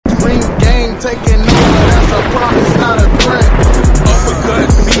ring game taking over, that's a promise, not a threat.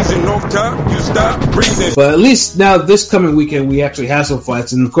 Uppercut season, no time, you stop breathing. But at least now this coming weekend we actually have some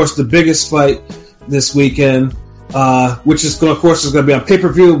fights, and of course the biggest fight this weekend, which is going to be on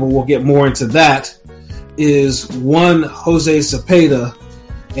pay-per-view, but we'll get more into that, is one Jose Zepeda,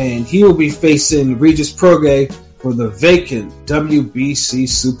 and he will be facing Regis Prograis for the vacant WBC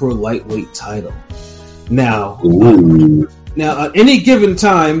Super Lightweight title. Now, at any given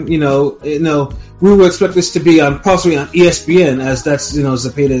time, we will expect this to be possibly on ESPN, as that's,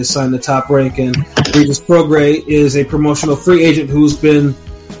 Zepeda is signed to Top Rank, and Regis Prograis is a promotional free agent who's been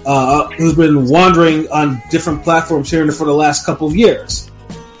wandering on different platforms here for the last couple of years.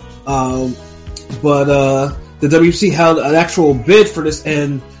 But the WBC held an actual bid for this,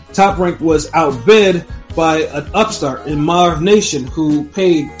 and Top Rank was outbid by an upstart in Marv Nation, who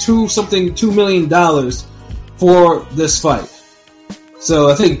paid $2 million for this fight. So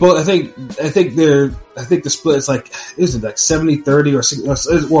I think the split is like, is it like 70-30 or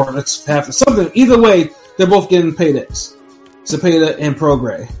it's half something? Either way, they're both getting paydays. Zepeda and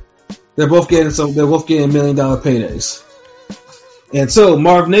Prograis, they're both getting $1 million paydays. And so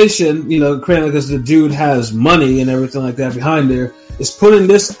Marv Nation, clearly because the dude has money and everything like that behind there, is putting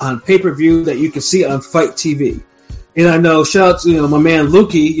this on pay-per-view that you can see on Fight TV. And I know, shout out to my man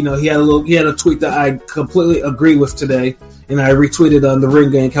Lukey. He had a tweet that I completely agree with today, and I retweeted on the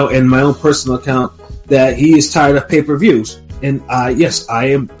Ring Gang account and my own personal account that he is tired of pay-per-views. And yes,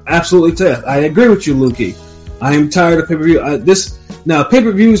 I am absolutely tired. I agree with you, Lukey. I am tired of pay-per-view. Now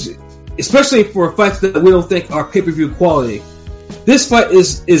pay-per-views, especially for fights that we don't think are pay-per-view quality. This fight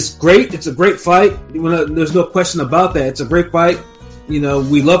is great. It's a great fight. There's no question about that. It's a great fight. We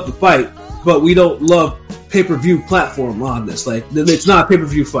love the fight, but we don't love pay-per-view platform on this. Like, it's not a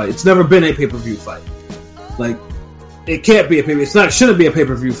pay-per-view fight. It's never been a pay-per-view fight. Like, it can't be a pay-per-view. It shouldn't be a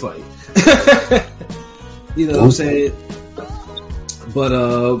pay-per-view fight. What I'm saying? But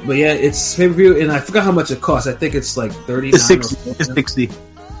yeah, it's pay-per-view, and I forgot how much it costs. I think it's like $39. It's 60.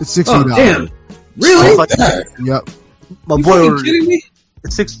 It's $60. Oh, damn. Really? Like that. Yep. My boy, are you kidding me?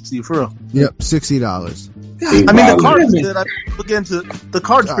 It's 60 for real. Yep, $60. I mean, the card is good. I look into the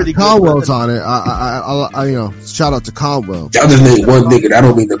card's pretty good. Conwell's on it. I shout out to Conwell. Y'all just named one nigga. That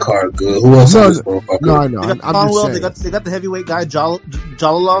don't mean the card good. Who else? No, I know. They got Conwell. They got the heavyweight guy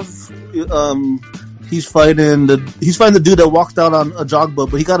Jalalov. He's fighting the dude that walked out on a jog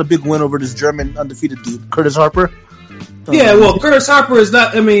boat, but he got a big win over this German undefeated dude, Curtis Harper. Yeah, well, Curtis Harper is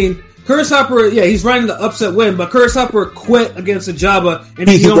not. I mean, Curtis Harper, yeah, he's riding the upset win, but Curtis Harper quit against Ajaba, and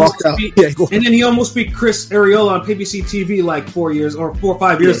he almost beat, and then he almost beat Chris Arreola on PBC TV like 4 or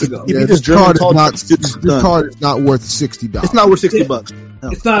 5 years ago. This card is not worth $60. It's not worth $60.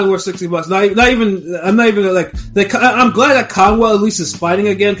 No. It's not worth $60. Not even. I'm not even like. I'm glad that Conwell at least is fighting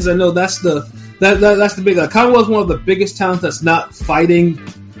again, because I know that's the big. Conwell is one of the biggest talents that's not fighting.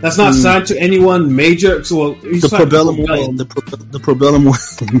 That's not signed to anyone major. So he's the Probellum win. The Probellum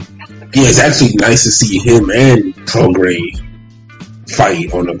win. Yeah, it's actually nice to see him and Prograis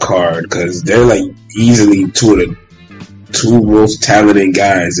fight on the card, because they're like easily two most talented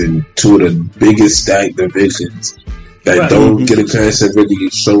guys in two of the biggest stacked divisions that don't get a chance to really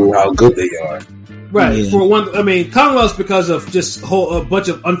show how good they are. Right. Yeah. For one, I mean, Conwell's because of just a bunch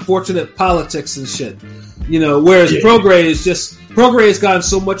of unfortunate politics and shit. Whereas Prograis has gotten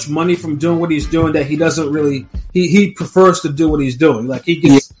so much money from doing what he's doing that he doesn't really he prefers to do what he's doing. Like he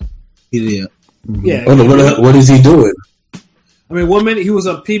gets yeah. What is he doing? I mean, 1 minute he was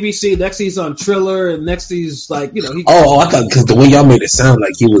on PBC, next he's on Triller, and next he's like, I thought, because the way y'all made it sound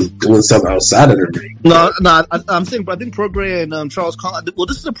like he was doing something outside of the ring. No, I'm saying, but I think Prograis and Charles Conlon. Well,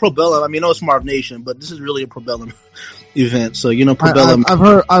 this is a Probellum. I mean, I know it's Marv Nation, but this is really a Probellum event. So Probellum.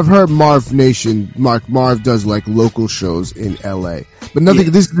 I've heard Marv Nation. Marv does like local shows in LA, but nothing.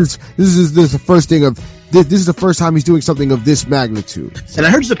 Yeah. This is the first thing of. This is the first time he's doing something of this magnitude. And I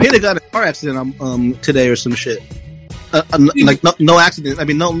heard Zepeda got in a car accident today or some shit. Like no accident. I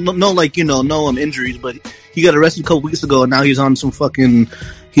mean, no injuries, but he got arrested a couple weeks ago, and now he's on some getting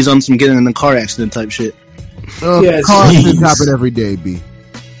in a car accident type shit. Car accidents happen every day, B.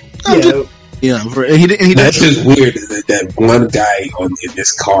 That's just weird that one guy in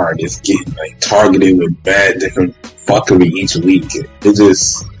this card is getting like targeted with bad different fuckery each week. It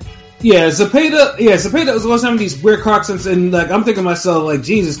just. Zepeda was having these weird car accidents, and like I'm thinking to myself, like,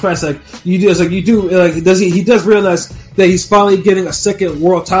 Jesus Christ, he does realize that he's finally getting a second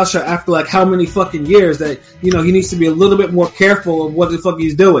world title shot after like how many fucking years that he needs to be a little bit more careful of what the fuck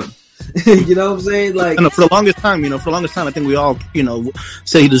he's doing. You know what I'm saying? Like, I know, for the longest time, I think we all,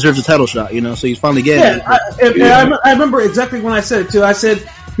 say he deserves a title shot, so he's finally getting it. I remember exactly when I said it too. I said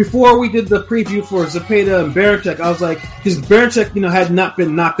before we did the preview for Zepeda and Baranchyk, I was like, because Baranchyk, had not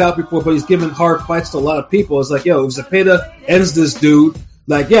been knocked out before, but he's given hard fights to a lot of people. It's like, yo, if Zepeda ends this dude,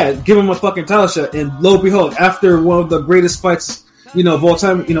 like, yeah, give him a fucking title shot. And lo and behold, after one of the greatest fights, of all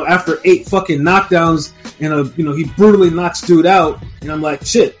time, after 8 fucking knockdowns, and he brutally knocks dude out, and I'm like,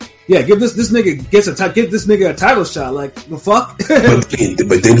 shit. Yeah, give this nigga give this nigga a title shot. Like, the fuck?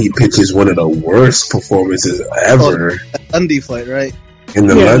 but then he pitches one of the worst performances ever. Lundy fight, right? In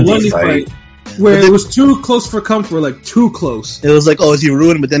the Lundy fight. Where it was too close for comfort, like too close. It was like, is he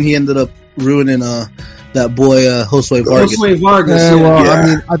ruined? But then he ended up ruining that boy Josue Vargas. Josue Vargas. Yeah, well, yeah. I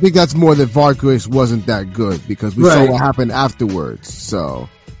mean, I think that's more that Vargas wasn't that good because we saw what happened afterwards. So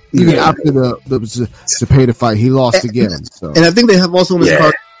even after the Zepeda fight, he lost again. So, and I think they have also in his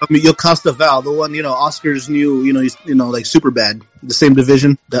card. Yocosta Val, the one, Oscar's new, he's, like super bad, the same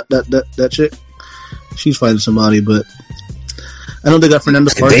division, that chick. She's fighting somebody, but I know they got Fernando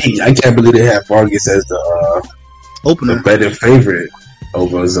Vargas. I can't believe they have Vargas as the opener, the betting favorite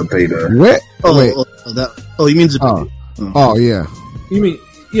over Zepeda. What? You mean Zepeda? Oh yeah. You mean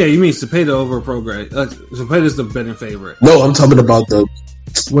Zepeda over Prograis? Zepeda's the betting favorite. No, I'm talking about the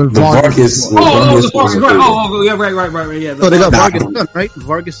Vargas. The Vargas, right? Oh, yeah, right. Yeah. They got Vargas' son, right?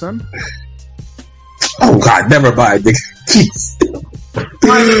 Vargas' son. Oh God, never mind.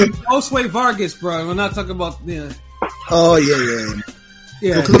 Josue Vargas, bro. We're not talking about Oh yeah.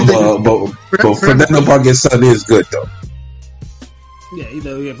 But Fernando Vargas' son is good though.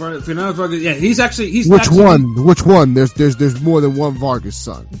 Yeah, Fernando Vargas. Yeah, he's Which one? There's more than one Vargas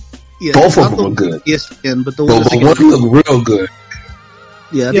son. Yeah, both of them are good. Yes, but the one look real good.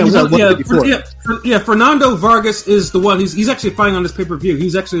 Yeah, he's at 154. Fernando Vargas is the one. He's actually fighting on this pay-per-view.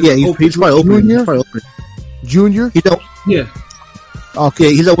 He's actually he's probably opening. Junior? He don't. Yeah.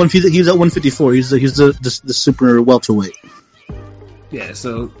 Okay, he's at 154. He's the super welterweight. Yeah.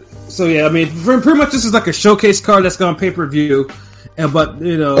 So yeah. I mean, pretty much this is like a showcase card that's going pay-per-view, but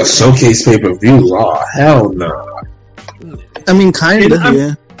a showcase pay-per-view. Oh hell no. I mean, kind of.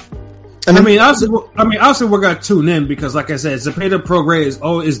 Yeah. Obviously, we're gonna tune in because, like I said, Zepeda Prograis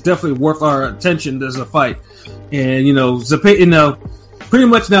is definitely worth our attention as a fight, and Zepeda, pretty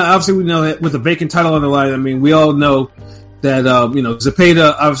much now. Obviously, we know that with the vacant title on the line. I mean, we all know that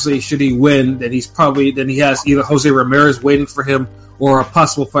Zepeda, obviously, should he win, that he has either Jose Ramirez waiting for him or a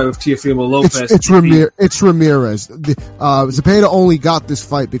possible fight with Teofimo Lopez. It's Ramirez. Zepeda only got this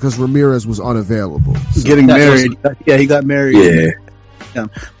fight because Ramirez was unavailable. So getting married. He got married. Yeah. Yeah.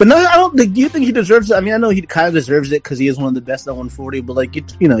 But no, I don't think. Do you think he deserves it? I mean, I know he kind of deserves it because he is one of the best at 140. But like,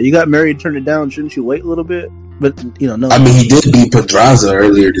 you got married, turned it down. Shouldn't you wait a little bit? But no. I mean, he did beat Pedraza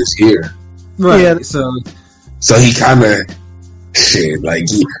earlier this year, right? Yeah. So he kind of like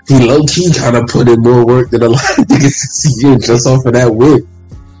he low key kind of put in more work than a lot of niggas this year just off of that win.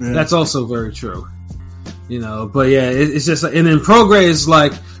 Yeah. That's also very true. But yeah, it's just, and then Prograis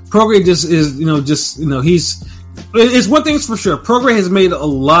just is, he's. It's one thing's for sure. Prograis has made a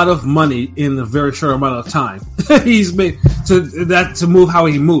lot of money in a very short amount of time. He's made to move how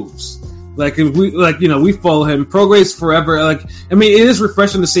he moves. We follow him. Prograis forever. It is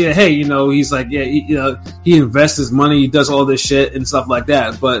refreshing to see that. Hey, he's like, he invests his money, he does all this shit and stuff like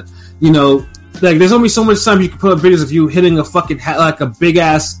that. But there's only so much time you can put up videos of you hitting a fucking like a big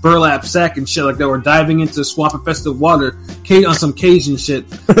ass burlap sack and shit like that, or diving into swamp infested water on some Cajun shit,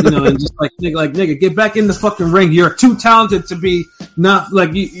 and just nigga, get back in the fucking ring. You're too talented to be not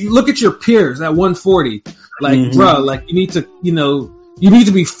you look at your peers at 140, bro, you need to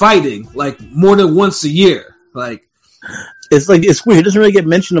be fighting more than once a year, It's it's weird. It doesn't really get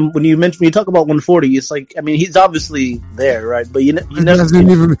mentioned when you talk about 140. It's he's obviously there, right? But he hasn't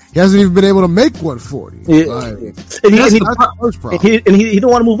even been able to make 140. And he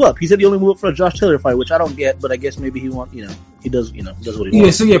don't want to move up. He said he only moved up for a Josh Taylor fight, which I don't get. But I guess maybe he does what he wants.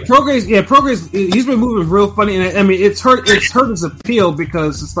 Prograis, he's been moving real funny, and it's hurt his appeal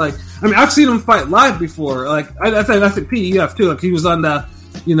because it's I've seen him fight live before. I think PEF too. He was on the.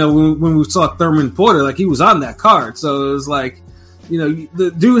 When we saw Thurman Porter, he was on that card. So it was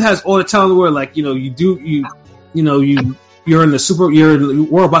the dude has all the talent in the world. You're in the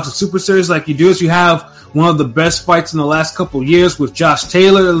World Boxing Super Series. You have one of the best fights in the last couple of years with Josh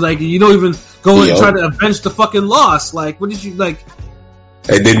Taylor. You don't even go and try to avenge the fucking loss. What did you like?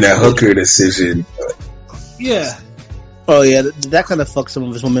 And then that Hooker decision. Yeah. Oh yeah, that kind of fucked some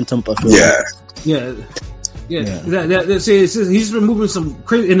of his momentum. Yeah. Yeah. See, he's been moving some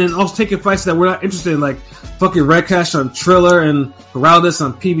crazy, and then also taking fights that we're not interested in, like fucking Red Cash on Triller and Heraldus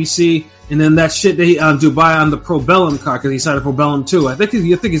on PBC, and then that shit that he on Dubai on the Probellum card because he signed Probellum too. I think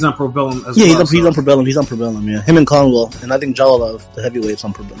he's on Probellum as well. Yeah, he's on Probellum. He's on Probellum. Yeah, him and Conwell, and I think Jalalov, the heavyweights,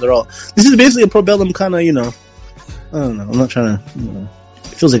 on Probellum. They're all. This is basically a Probellum kind of, I don't know. I'm not trying to.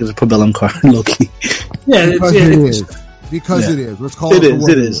 It feels like it's a Probellum card, low key. Yeah, because it is. Let's call it.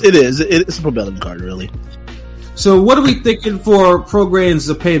 It is. It's a Probellum card, really. So, what are we thinking for Prograis and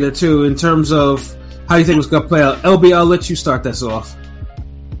Zepeda too, in terms of how you think it's going to play out? LB, I'll let you start this off.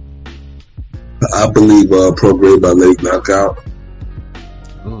 I believe Prograis by late knockout.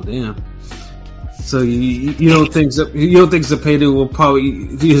 Oh damn! So you don't think Zepeda will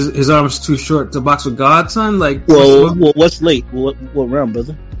probably his arms too short to box with God, son? Like, well, what's late? What round,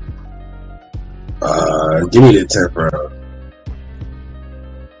 brother? Give me the 10th round.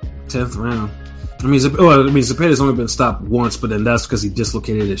 10th round. I mean, Zepeda's only been stopped Once, but then that's because he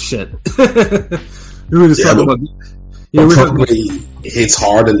dislocated his shit. Prograis hits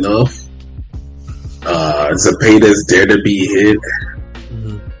hard enough. Zepeda's dare to be hit.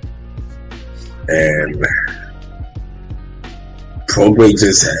 And Prograis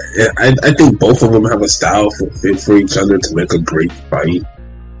just, I think both of them have a style fit for each other to make a great fight.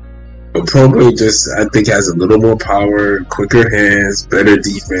 But Prograis just, I think, has a little more power, quicker hands, better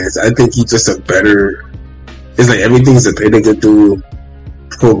defense. I think he's just a better. It's like everything Zepeda could do,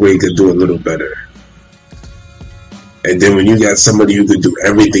 Prograis could do a little better. And then when you got somebody who could do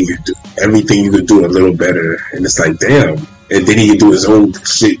everything you could do a little better, and it's like, damn. And then he can do his own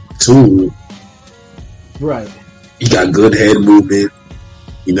shit too. Right. He got good head movement.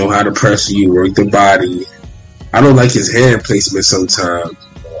 You know how to pressure you, work the body. I don't like his hand placement sometimes.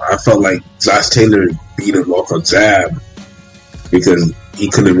 I felt like Josh Taylor beat him off a jab because he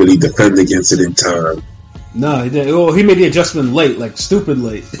couldn't really defend against it in time. No, he didn't. Well, he made the adjustment late, like stupid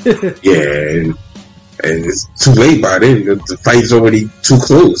late. Yeah, and it's too late by then. The fight's already too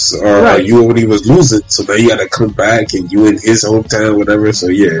close, or right. You already was losing, so now you got to come back and you in his hometown, whatever. So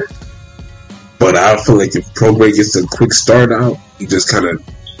yeah, but I feel like if Prograis gets a quick start out, he just kind of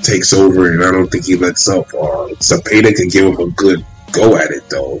takes over, and I don't think he lets up. Zepeda can give him a good go at it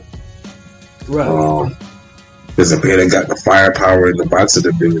though. Right. Because Zepeda got the firepower in the boxing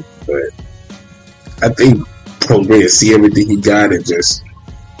division, but I think Prograis see everything he got and just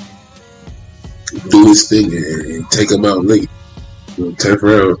do his thing and take him out late. 10th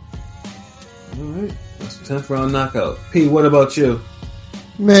round. Alright. That's the 10th round knockout. P, what about you?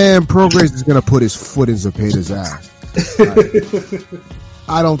 Man, Prograis is gonna put his foot in Zepeda's ass.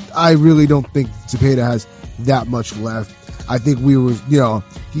 I really don't think Zepeda has that much left. I think he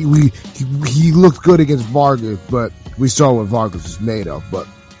looked good against Vargas, but we saw what Vargas was made of. But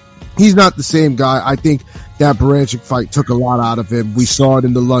he's not the same guy. I think that Baranchyk fight took a lot out of him. We saw it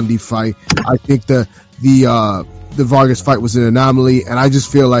in the Lundy fight. I think the Vargas fight was an anomaly, and I just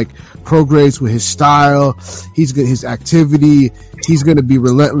feel like Prograis with his style, his activity, he's gonna be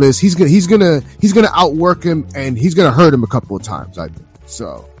relentless. He's gonna outwork him, and he's gonna hurt him a couple of times. I think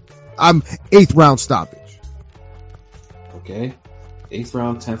so. I'm 8th round stoppage. Okay, 8th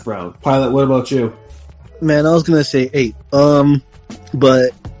round, 10th round. Pilot, what about you? Man, I was gonna say 8.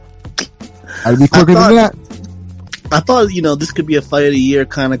 But I'd be quicker than that. I thought, this could be a fight of the year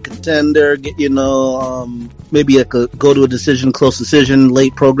kind of contender. Maybe I could go to a close decision,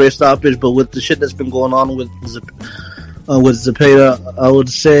 late Prograis stoppage. But with the shit that's been going on with Zepeda, I would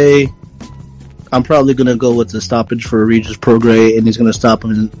say I'm probably gonna go with the stoppage for Regis Prograis, and he's gonna stop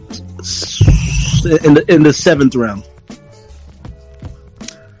him in the 7th round.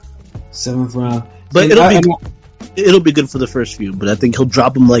 7th round. But it'll be good for the first few, but I think he'll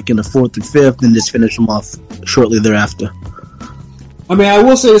drop him like in the 4th or 5th and just finish him off shortly thereafter. I mean, I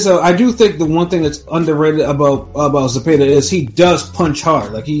will say this, I do think the one thing that's underrated about Zepeda is he does punch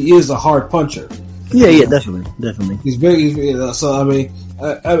hard. Like, he is a hard puncher. Yeah, definitely. He's very, so I mean,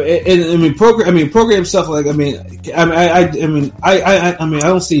 Prograis himself, like, I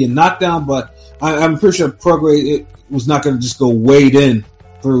don't see a knockdown, but I'm pretty sure Prograis was not going to just go wade in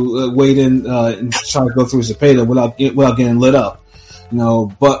and try to go through Zepeda without getting lit up.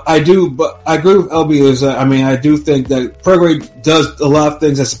 But I agree with LB. I do think that Prograis does a lot of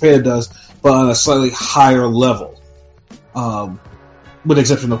things that Zepeda does, but on a slightly higher level. With the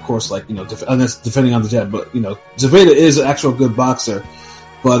exception, of course, defending on the jab. But Zepeda is an actual good boxer.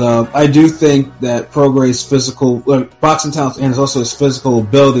 But I do think that Prograis' physical boxing talent and also his physical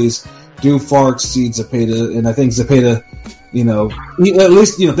abilities do far exceed Zepeda, and I think Zepeda, at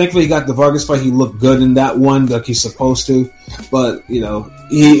least, thankfully he got the Vargas fight. He looked good in that one, like he's supposed to. But, he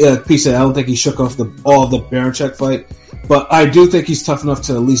said, I don't think he shook off all the Baranchyk fight. But I do think he's tough enough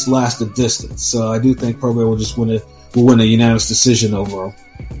to at least last the distance. So I do think Prograis will just win a unanimous decision over him.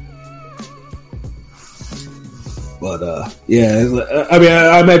 But I mean, like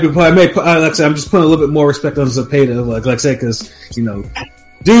I said, I'm just putting a little bit more respect on Zepeda, like I said, because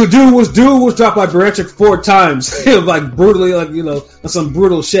dude was dropped by Baranchyk 4 times, like brutally, like on some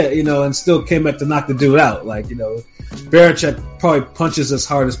brutal shit, and still came back to knock the dude out. Like Baranchyk probably punches as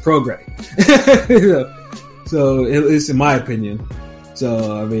hard as Prograis, So at least in my opinion.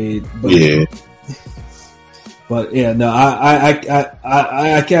 So I mean, but yeah, no,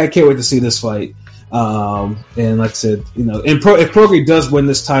 I can't wait to see this fight. And like I said, if Prograis does win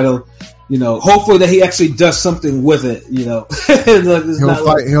this title, hopefully that he actually does something with it,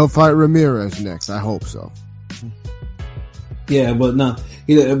 He'll fight Ramirez next. I hope so. Yeah, but no,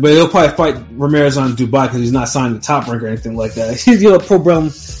 he'll probably fight Ramirez on Dubai because he's not signed to Top Rank or anything like that.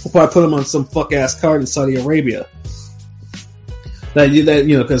 Probram will probably put him on some fuck ass card in Saudi Arabia.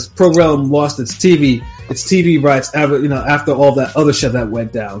 Because Program lost its TV rights after all that other shit that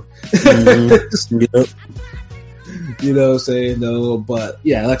went down. Yep. You know what I'm saying? No, but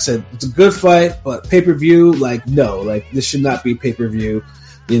yeah, like I said, it's a good fight, but pay-per-view, this should not be pay-per-view.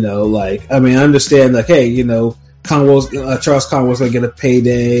 I understand, hey, Charles Conwell's gonna get a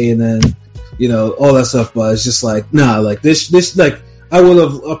payday, and then, all that stuff, but it's just this, I would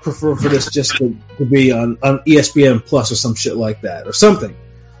have preferred for this just to be on ESPN Plus or some shit like that, or something.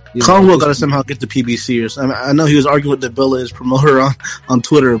 Conwell got to somehow get the PBC or something. I know he was arguing with Dabella, his promoter, on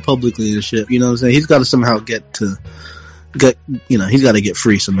Twitter publicly and shit. You know what I'm saying? He's got to somehow he's got to get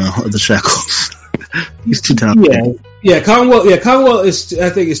free somehow of the shackles. He's too talented. Yeah, Conwell is, I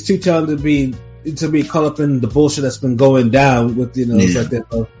think, is too talented to be caught up in the bullshit that's been going down with, like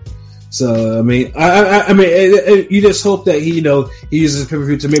that. So I mean, you just hope that he uses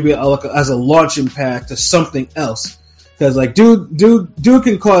pay-per-view to maybe as a launching pad to something else. Because dude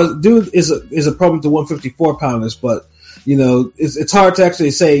is a problem to 154 pounders, but it's hard to actually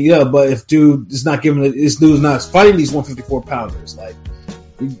say but if dude is not not fighting these 154 pounders,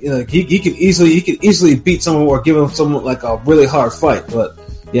 he can easily beat someone or give him someone like a really hard fight. But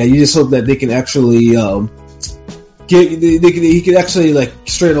yeah, you just hope that they can actually he can actually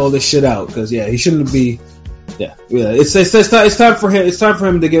straighten all this shit out, because he shouldn't be. Yeah. It's time for him. It's time for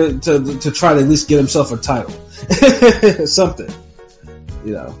him to get to try to at least get himself a title, something,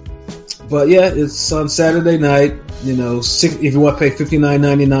 But yeah, it's on Saturday night. If you want to pay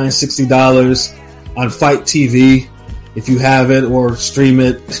 $59.99, $60 on Fight TV, if you have it or stream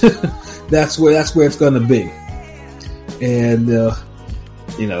it, that's where it's going to be. And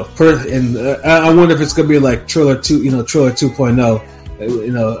I wonder if it's going to be like Triller 2, Triller 2.0.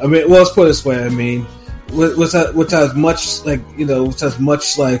 Let's put it this way. With as much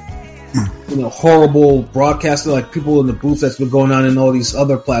horrible broadcasting, like people in the booth that's been going on in all these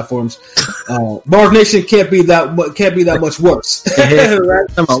other platforms, Marv Nation can't be that much worse. Right?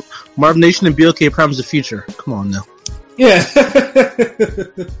 Marv Nation and BLK Prime's the future. Come on now. Yeah.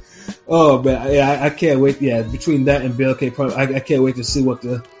 Oh man, yeah, I can't wait. Yeah, between that and BLK Prime, I can't wait to see what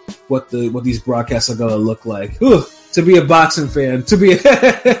these broadcasts are gonna look like. Whew, to be a boxing fan, to be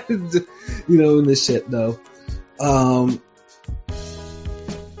in this shit though.